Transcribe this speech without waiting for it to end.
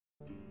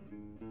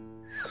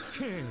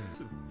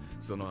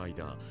その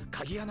間、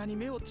鍵穴に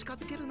目を近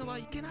づけるのは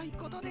いけない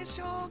ことで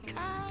しょう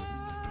か。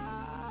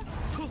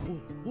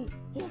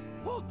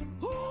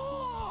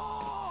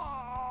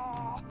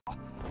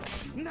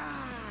ナ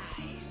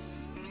イ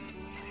ス。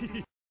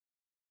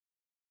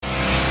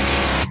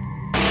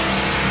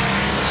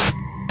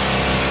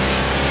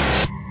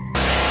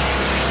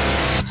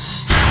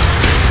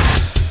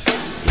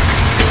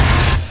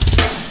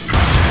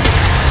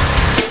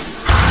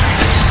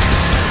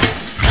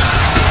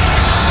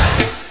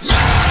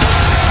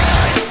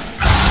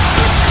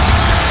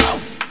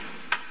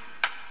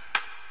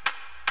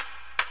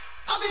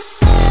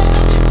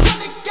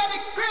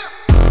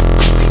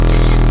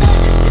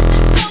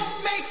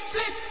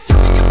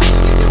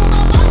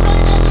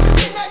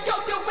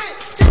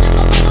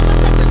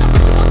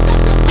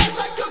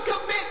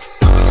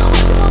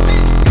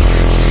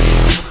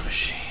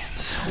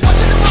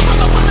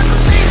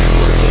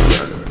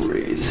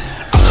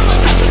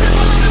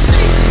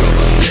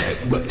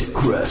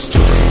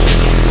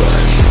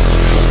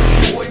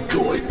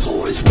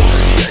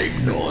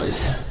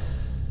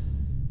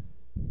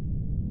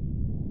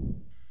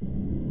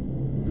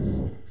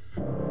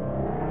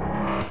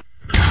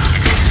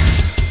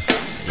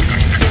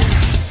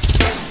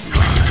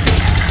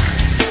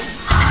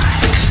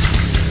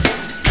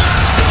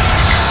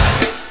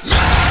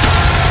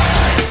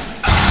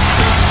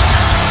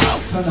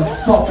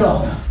Fuck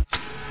off.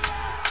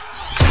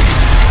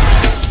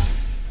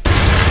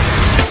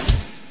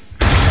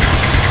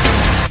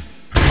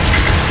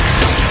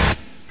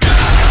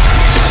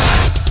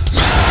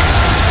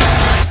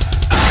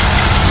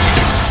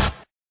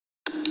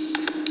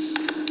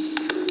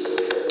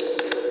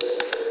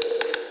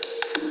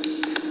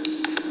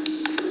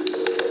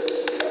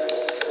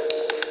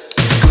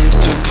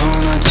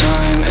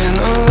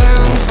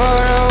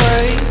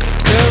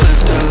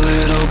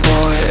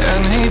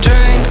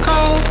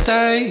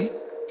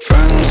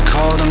 Friends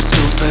called him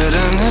stupid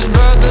and his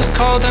brothers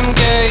called him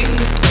gay.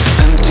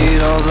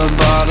 Emptied all the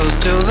bottles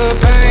till the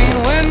pain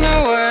went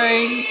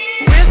away.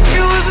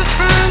 Whiskey was his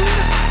friend,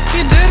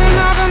 he didn't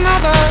have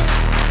another.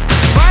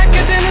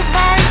 Biker in his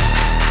vice,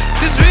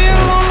 his real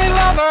lonely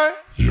lover.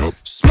 Yup.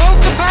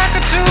 Smoked a pack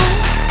or two,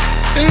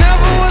 it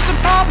never was a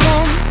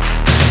problem.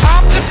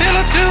 Popped a pill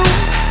or two,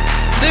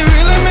 they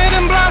really made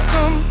him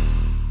blossom.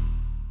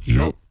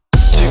 Yup.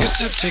 Take a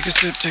sip, take a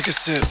sip, take a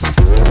sip.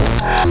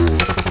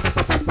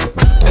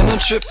 And I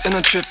trip, and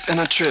I trip, and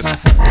I trip.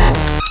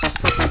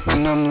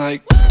 And I'm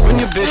like, run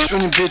your bitch,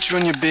 run your bitch,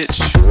 run your bitch.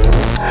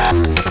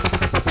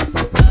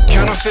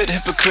 Counterfeit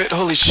hypocrite,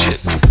 holy shit.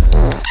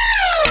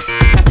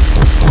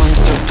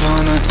 Once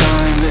upon a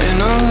time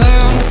in a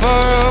land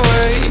far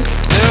away,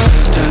 there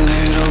lived a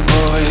little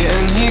boy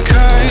and he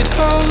cried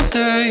all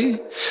day.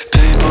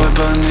 Playboy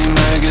bunny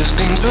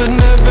magazines would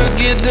never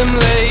get them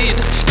laid.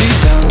 He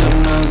downed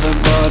another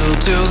bottle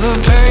till the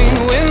pain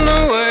went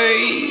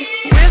away.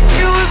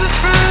 Whiskey was his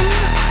friend,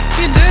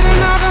 he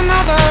didn't have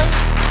another.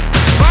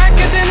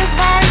 Biker in his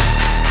vice,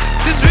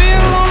 his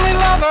real lonely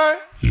lover.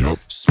 Yup.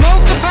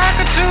 Smoked a pack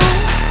or two,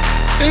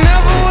 it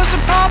never was a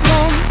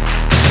problem.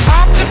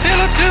 Popped a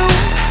pill or two,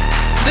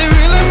 they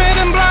really made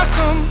him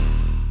blossom.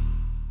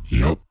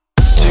 Yup.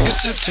 Take a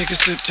sip, take a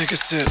sip, take a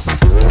sip.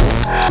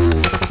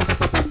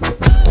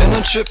 And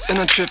I trip, and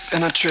I trip,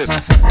 and I trip.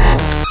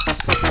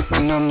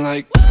 And I'm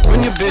like,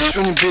 run your bitch,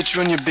 run your bitch,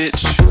 run your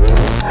bitch.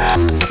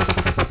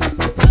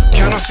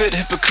 Counterfeit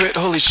hypocrite,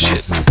 holy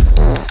shit.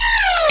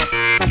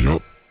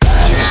 Yup.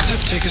 Take a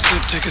sip, take a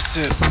sip, take a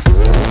sip.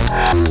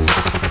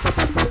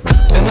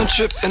 And I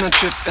trip, and I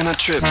trip, and I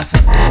trip.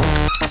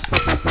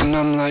 And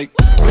I'm like,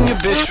 run your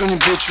bitch, run your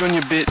bitch, run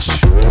your bitch.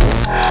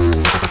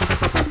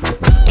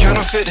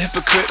 Counterfeit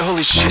hypocrite,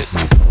 holy shit.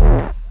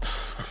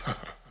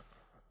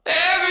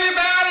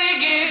 Everybody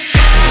gets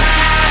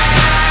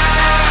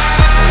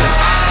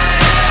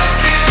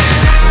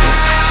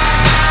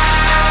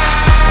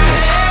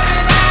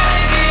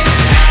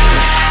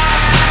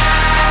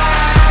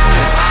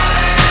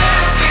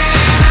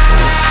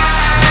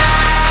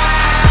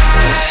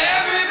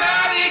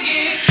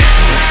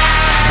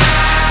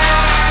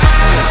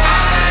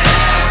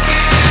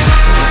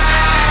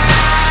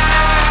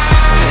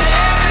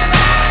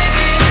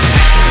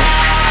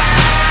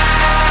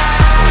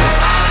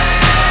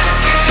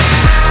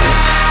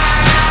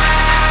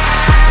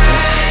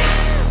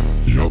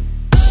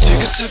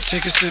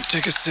take a sip,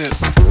 take a sip.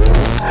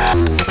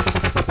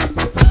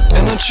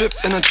 And I trip,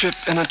 and I trip,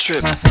 and I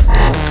trip.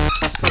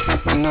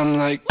 And I'm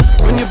like,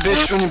 run your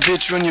bitch, run your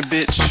bitch, run your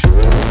bitch.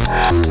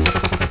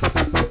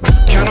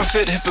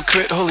 Counterfeit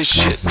hypocrite, holy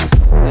shit.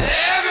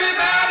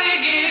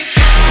 Everybody gets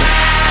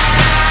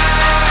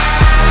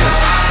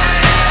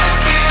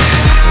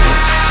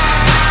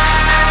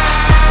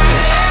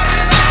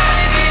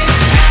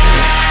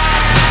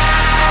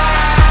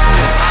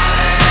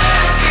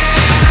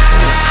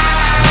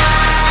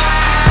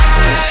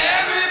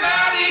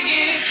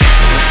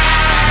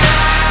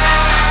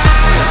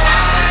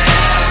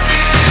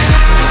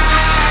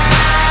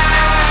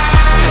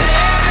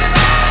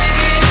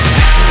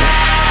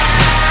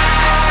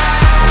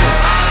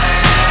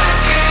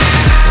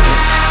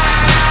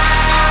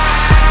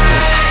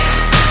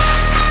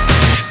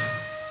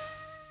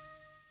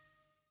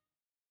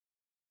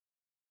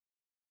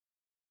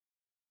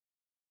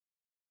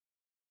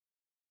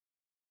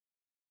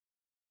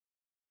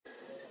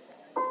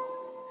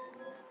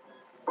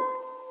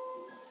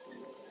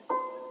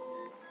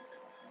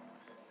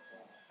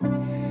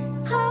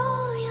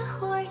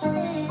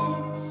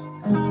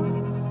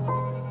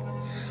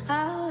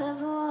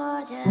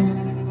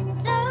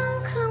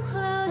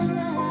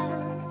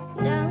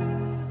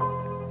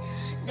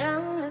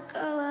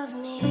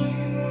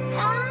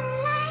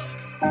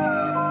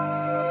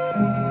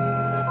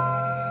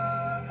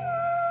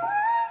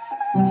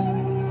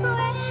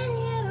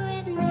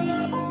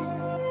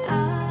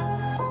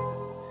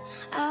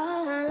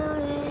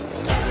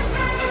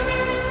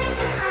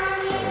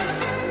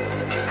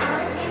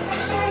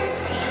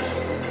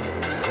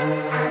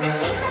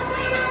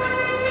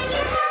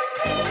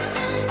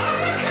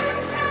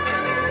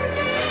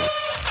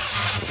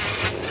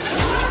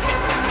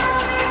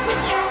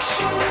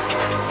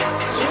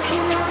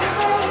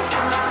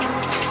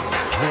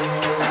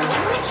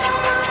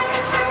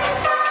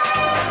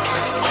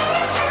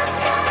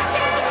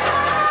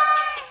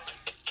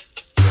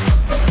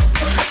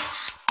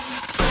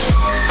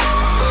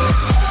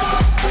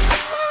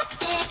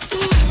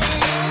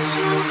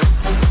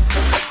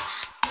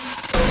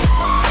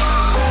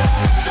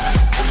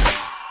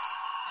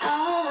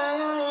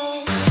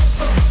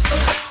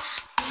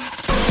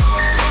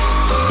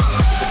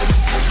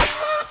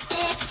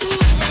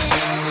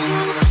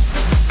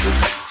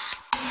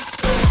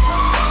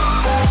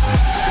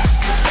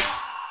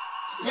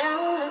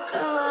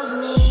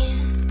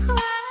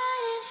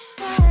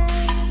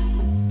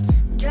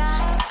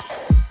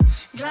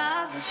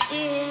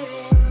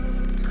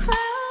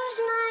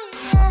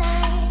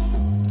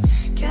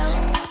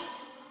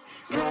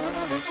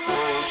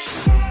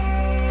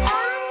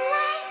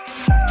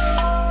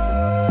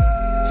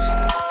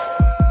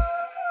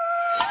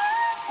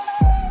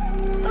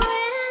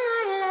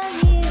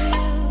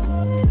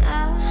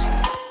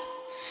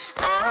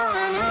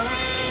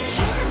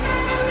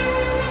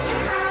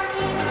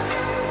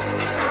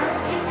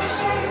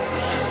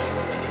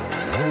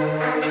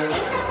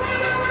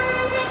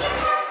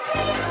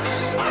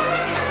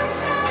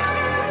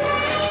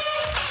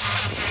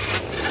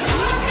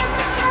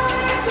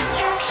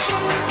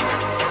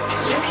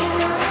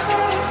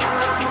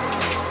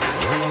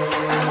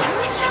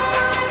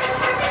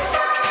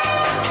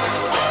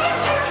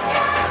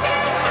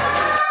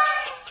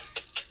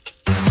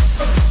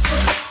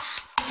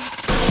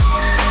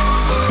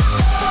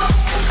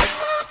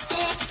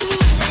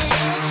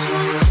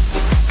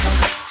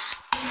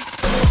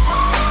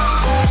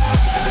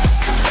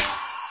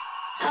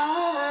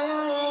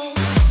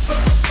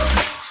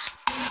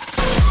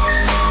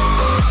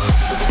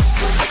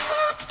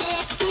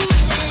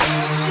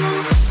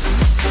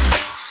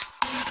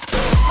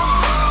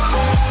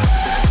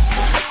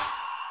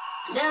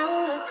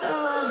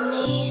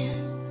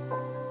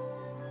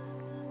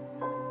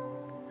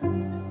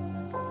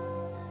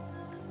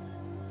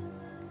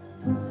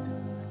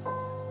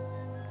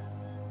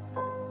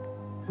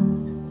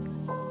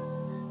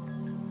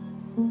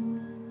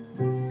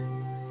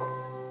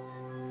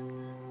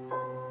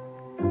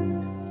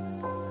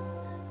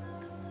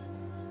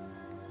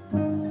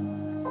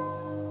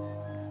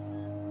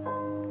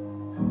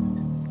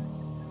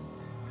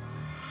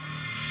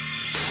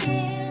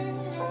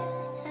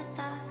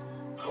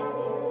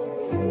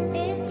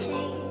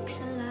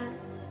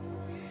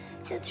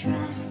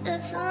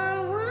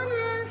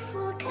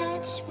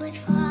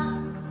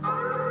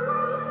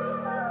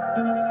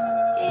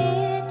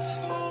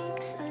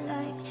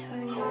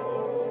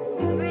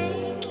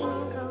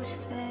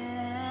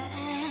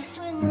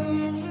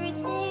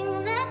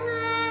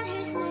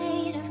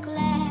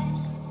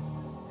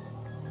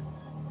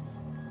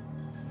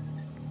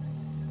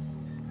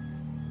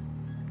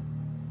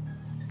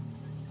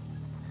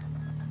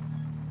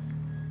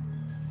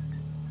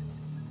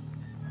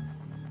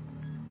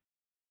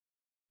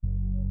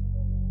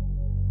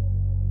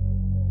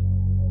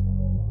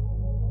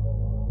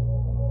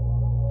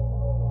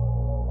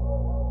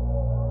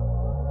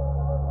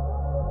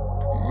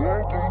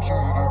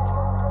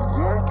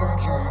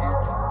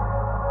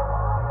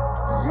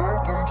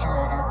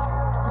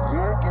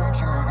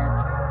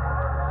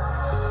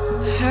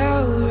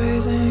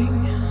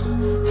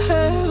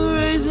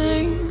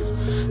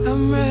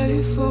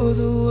for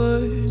the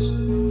worst.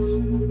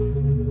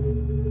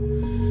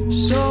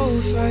 So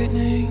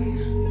frightening,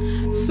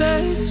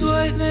 face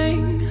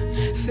whitening,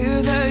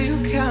 fear that you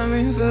can't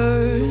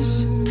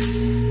reverse.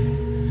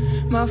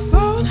 My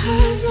phone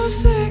has no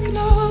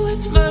signal,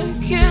 it's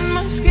making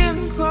my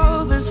skin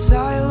crawl. The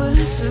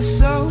silence is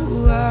so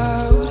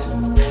loud.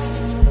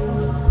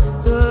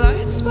 The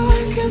lights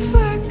spark and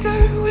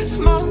flicker with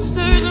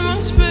monsters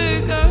much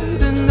bigger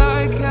than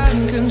I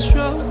can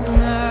control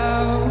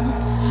now.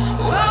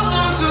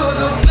 Welcome to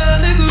the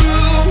panic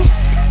room,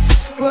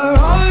 where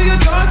all your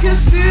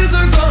darkest fears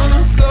are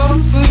gonna come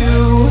for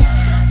you,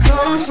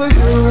 come for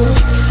you.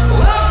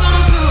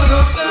 Welcome to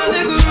the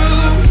panic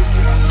room.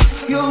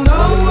 You'll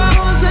know I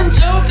wasn't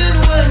joking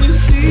when you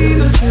see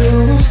them too,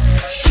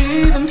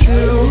 see them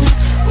too.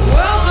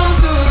 Welcome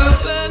to the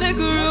panic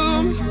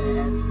room.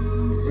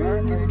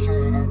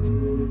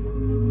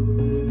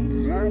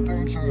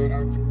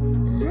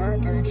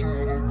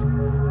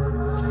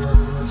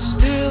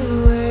 Still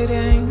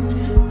waiting,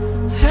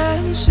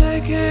 hand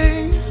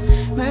shaking.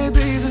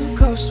 Maybe the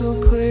coast will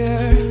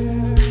clear,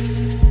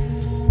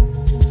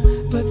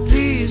 but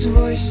these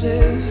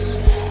voices,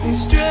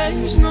 these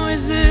strange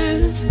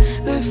noises,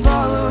 they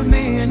followed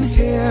me in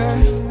here.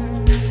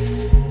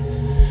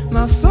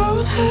 My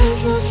phone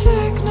has no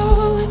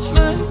signal, it's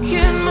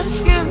making my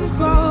skin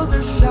crawl.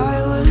 The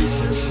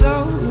silence is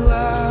so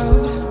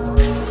loud.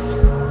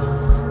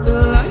 The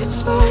lights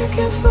spark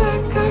and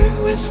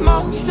flicker with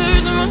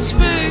monsters much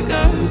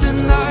bigger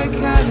than I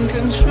can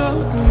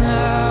control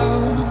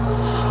now.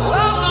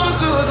 Welcome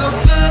to the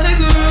panic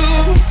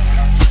room,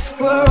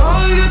 where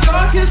all your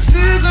darkest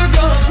fears are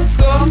gonna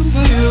come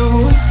for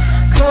you,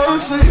 come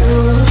for you.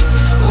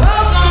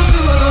 Welcome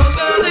to the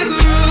panic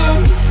room.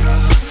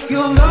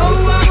 You'll know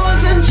I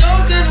wasn't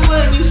joking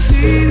when you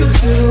see them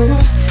too,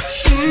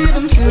 see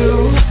them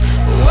too.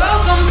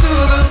 Welcome to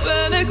the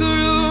panic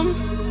room.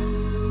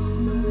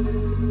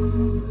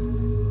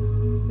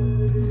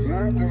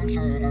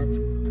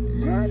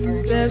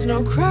 There's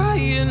no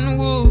crying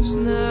wolves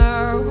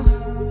now,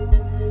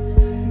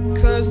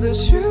 'cause the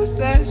truth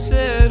has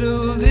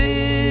settled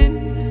in,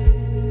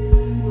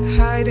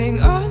 hiding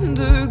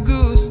under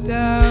goose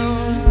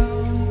down,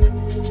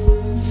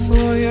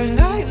 for your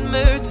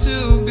nightmare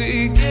to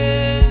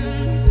begin.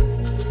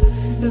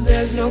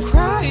 There's no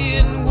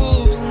crying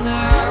wolves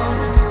now,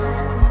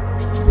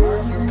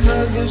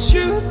 'cause the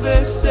truth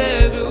has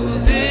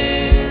settled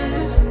in,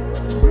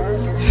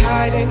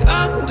 hiding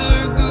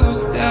under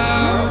goose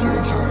down,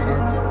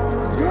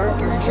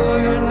 for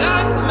your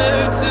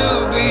nightmare to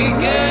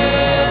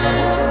begin.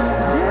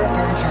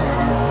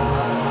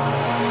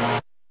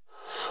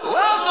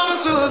 Welcome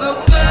to the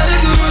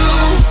panic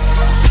room,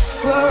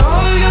 where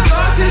all your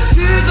darkest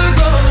fears are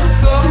gonna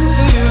come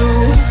for you,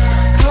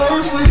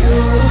 come for you.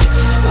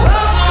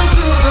 Welcome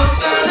to the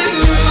panic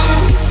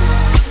room.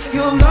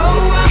 You'll know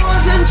I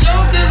wasn't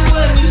joking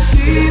when you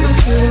see them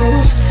too,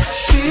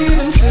 see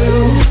them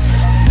too.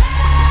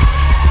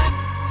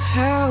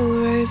 Hell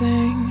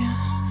raising,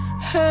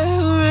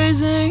 hell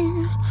raising,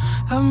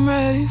 I'm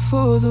ready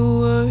for the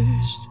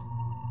worst.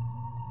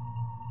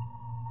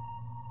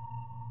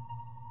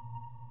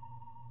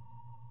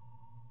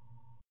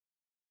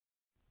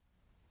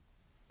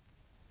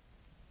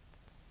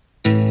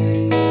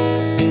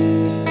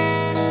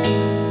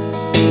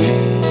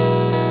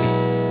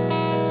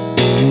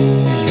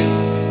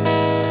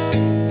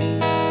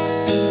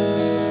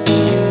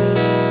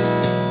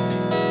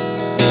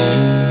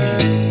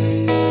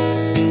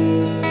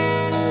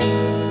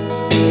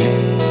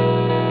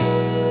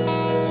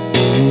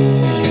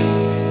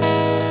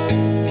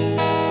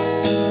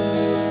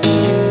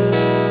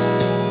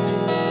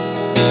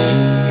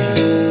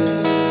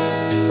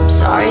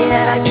 Sorry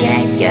that I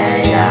can't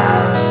get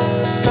out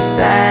of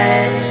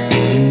bed.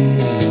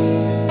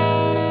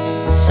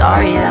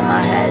 Sorry that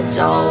my head's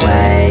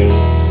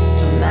always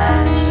a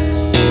mess.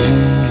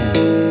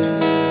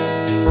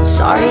 I'm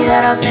sorry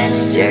that I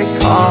missed your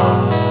call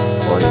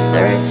for the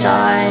third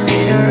time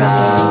in a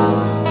row.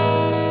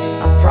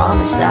 I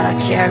promise that I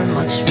care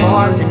much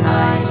more than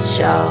I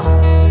show.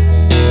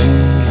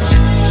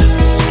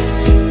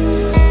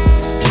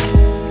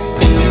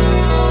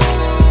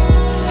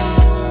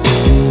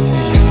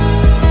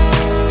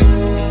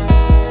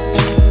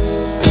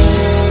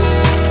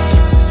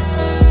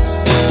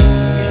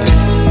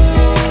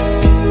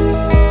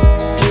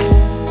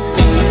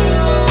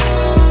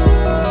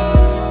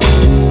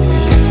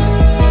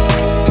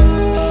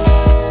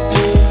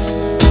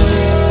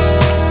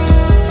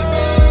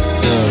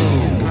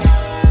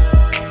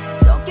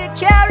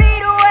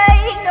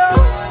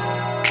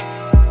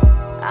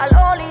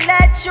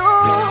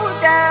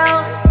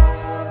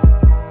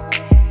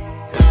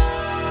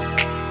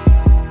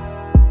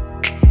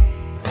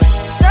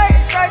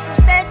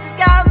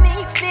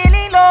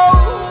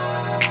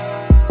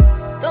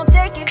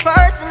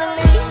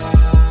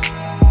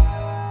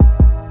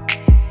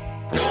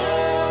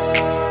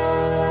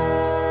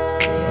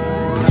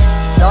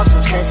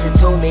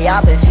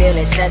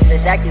 feeling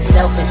senseless, acting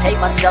selfish, hate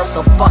myself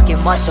so fucking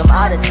much. I'm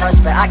out of touch,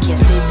 but I can't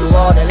see through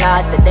all the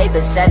lies that they've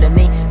been selling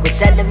me. Quit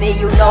telling me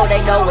you know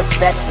they know what's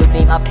best for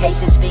me. My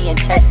patience being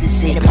tested,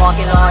 see the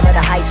parking lot of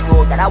the high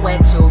school that I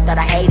went to, that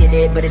I hated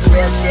it, but it's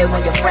real shit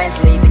when your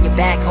friends leave and you're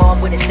back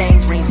home with the same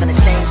dreams on the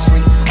same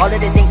street. All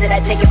of the things that I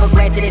take it for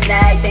granted is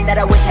now everything that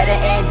I wish had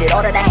ended.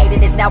 All that I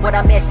hated is now what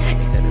I miss. Hold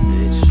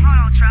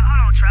on,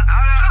 trap.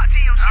 Talk to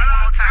you shit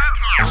one more time.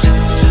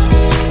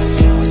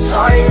 I'm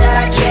sorry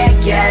that I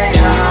can't get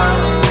out.